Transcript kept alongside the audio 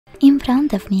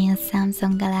front of me is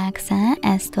Samsung Galaxy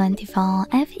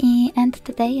S24 FE, and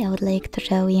today I would like to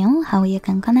show you how you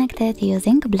can connect it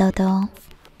using Bluetooth.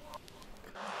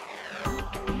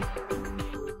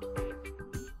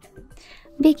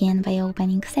 Begin by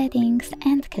opening Settings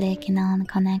and clicking on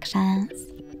Connections.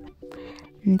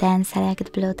 Then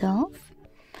select Bluetooth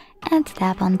and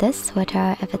tap on this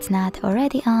switcher if it's not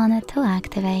already on to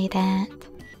activate it.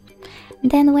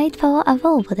 Then wait for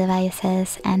available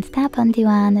devices and tap on the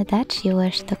one that you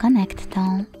wish to connect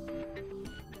to.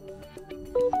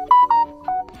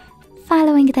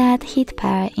 Following that, hit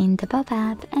pair in the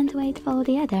pop-up and wait for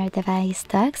the other device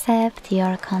to accept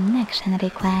your connection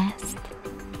request.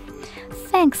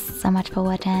 Thanks so much for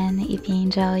watching. If you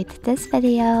enjoyed this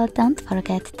video, don't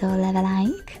forget to leave a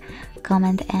like,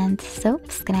 comment and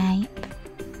subscribe.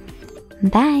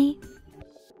 Bye!